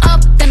 If it's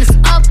up, then it's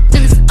up,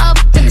 then it's up,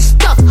 then it's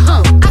stuck.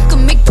 I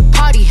can make the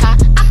party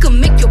hot. I can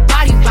make your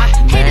body rock.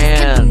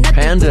 Man,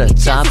 Panda,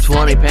 top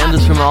 20.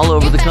 Pandas from all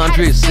over the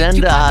country.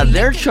 Send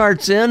their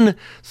charts in.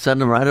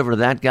 Send them right over to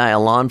that guy,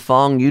 Alon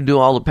Fong. You do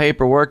all the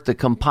paperwork, the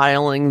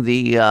compiling,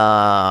 the,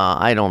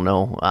 I don't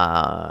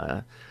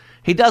know.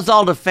 He does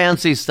all the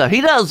fancy stuff.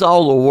 He does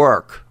all the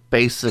work,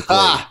 basically.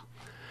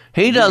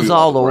 He does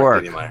all the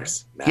work.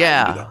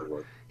 Yeah.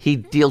 He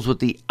deals with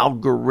the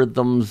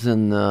algorithms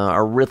and the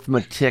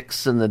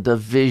arithmetics and the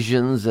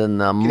divisions and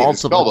the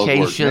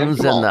multiplications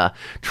and the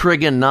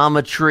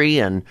trigonometry,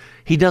 and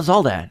he does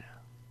all that.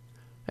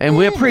 And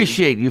we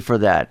appreciate you for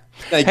that.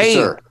 Thank you,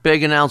 sir.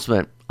 Big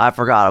announcement. I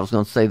forgot. I was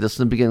going to say this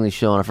in the beginning of the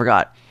show, and I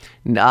forgot.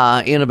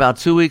 In about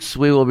 2 weeks,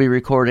 we will be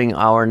recording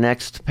our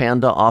next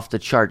Panda Off the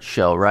Chart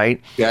show, right?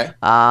 Okay.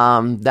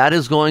 That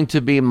is going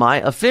to be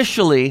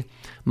officially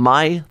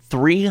my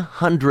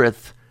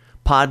 300th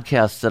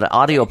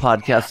audio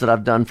podcast that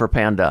I've done for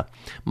Panda.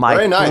 My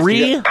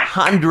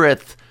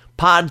 300th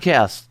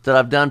podcast that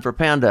I've done for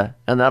Panda,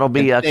 and that'll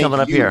be coming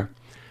up here.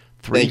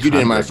 Thank you,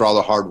 Dynamite, for all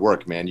the hard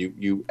work, man.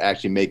 You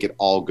actually make it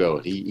all go.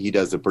 He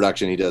does the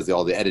production, he does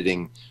all the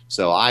editing.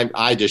 So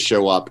I just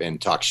show up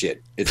and talk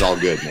shit. It's all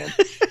good, man.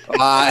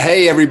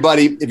 Hey,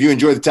 everybody, if you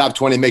enjoy the top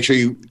 20, make sure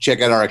you check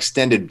out our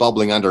extended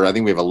Bubbling Under. I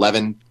think we have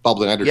 11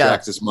 Bubbling Under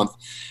tracks this month.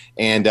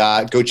 And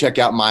go check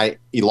out my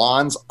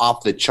Elon's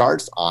Off the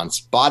Charts on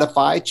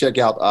Spotify. Check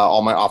out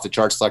all my Off the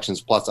Charts selections,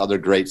 plus other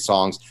great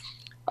songs.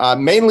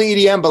 Mainly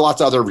EDM, but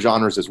lots of other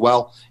genres as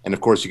well. And,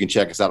 of course, you can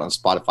check us out on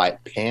Spotify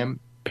at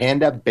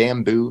Panda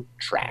Bamboo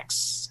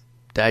Tracks.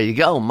 There you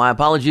go. My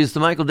apologies to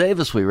Michael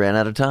Davis. We ran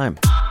out of time.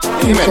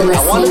 Thanks for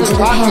listening to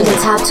the Panda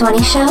Top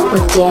 20 Show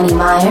with Danny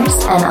Myers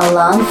and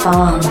Alon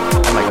Fong.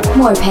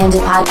 More Panda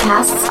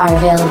podcasts are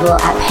available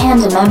at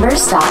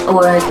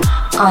pandamembers.org,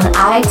 on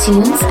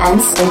iTunes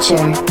and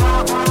Stitcher.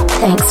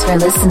 Thanks for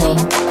listening.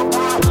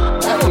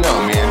 I don't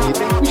know, man. You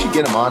think we should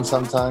get him on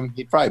sometime?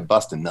 He'd probably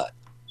bust a nut.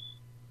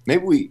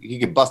 Maybe he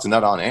could bust a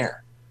nut on air.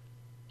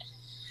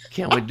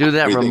 Can't we do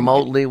that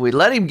remotely? We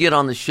let him get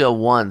on the show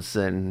once,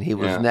 and he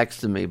was next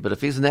to me. But if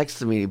he's next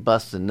to me, he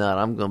busts a nut,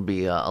 I'm going to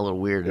be a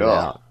little weirded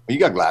out. You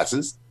got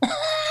glasses.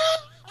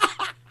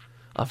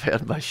 I've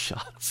had my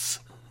shots.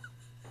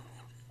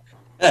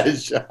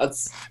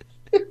 Shots.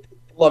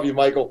 Love you,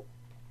 Michael.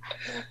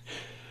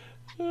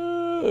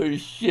 Oh,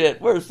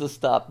 shit. Where's the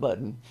stop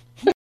button?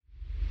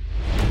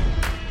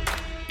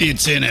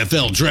 It's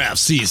NFL draft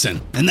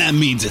season, and that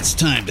means it's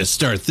time to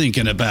start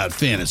thinking about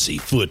fantasy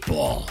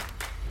football.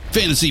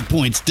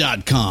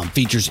 FantasyPoints.com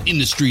features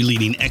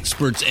industry-leading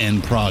experts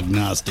and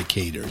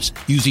prognosticators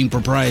using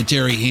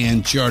proprietary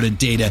hand-charted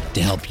data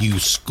to help you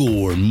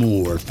score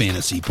more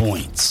fantasy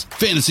points.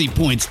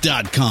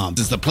 FantasyPoints.com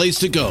is the place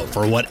to go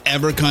for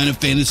whatever kind of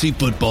fantasy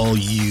football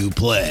you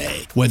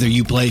play. Whether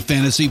you play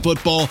fantasy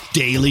football,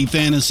 daily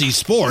fantasy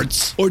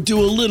sports, or do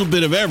a little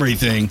bit of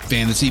everything,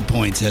 Fantasy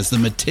Points has the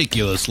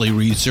meticulously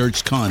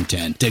researched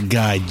content to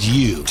guide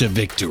you to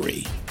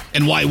victory.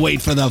 And why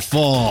wait for the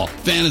fall?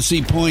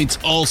 Fantasy Points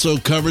also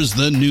covers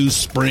the new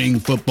spring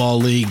football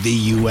league,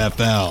 the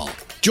UFL.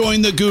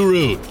 Join the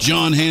guru,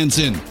 John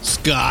Hansen,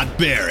 Scott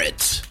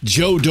Barrett.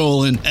 Joe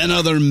Dolan, and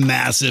other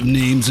massive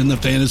names in the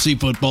fantasy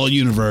football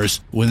universe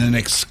with an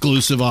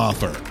exclusive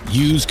offer.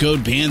 Use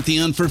code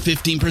Pantheon for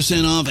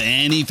 15% off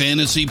any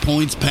Fantasy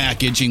Points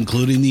package,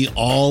 including the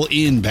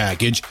all-in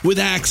package, with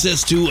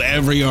access to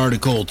every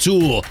article,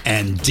 tool,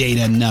 and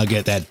data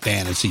nugget that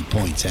Fantasy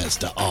Points has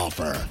to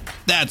offer.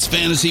 That's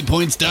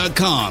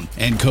fantasypoints.com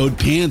and code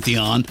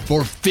Pantheon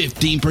for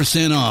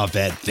 15% off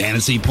at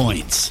Fantasy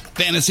Points.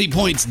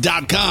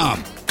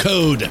 Fantasypoints.com,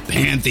 code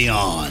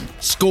Pantheon.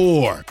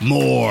 Score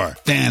more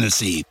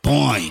fantasy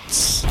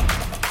points.